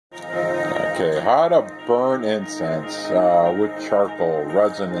Okay, how to burn incense with charcoal,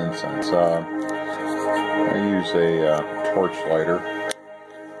 resin incense. I use a torch lighter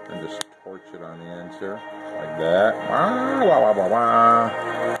and just torch it on the ends here, like that. Wah, wah, wah, wah, wah.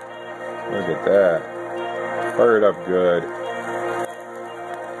 Look at that. Fire it up good.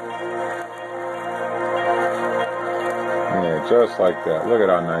 Yeah, just like that. Look at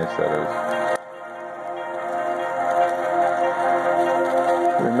how nice that is.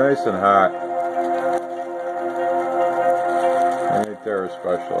 They're nice and hot. Right there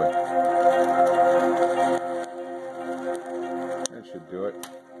especially. That should do it.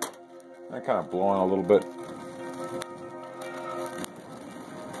 That kind of blowing a little bit.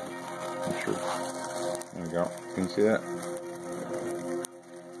 I'm sure. There we go. Can you see that?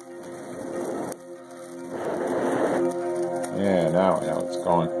 Yeah, now I know it's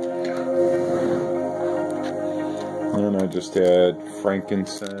going. And I just add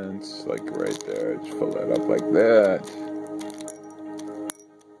frankincense, like right there. Just fill that up like that.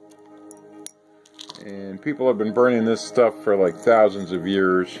 And people have been burning this stuff for like thousands of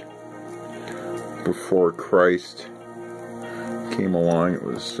years before Christ came along. It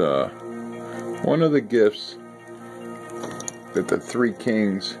was one of the gifts that the three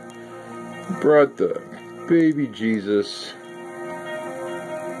kings brought the baby Jesus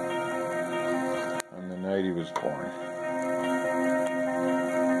on the night he was born.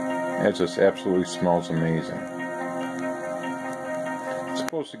 It just absolutely smells amazing. It's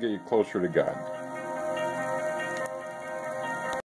supposed to get you closer to God.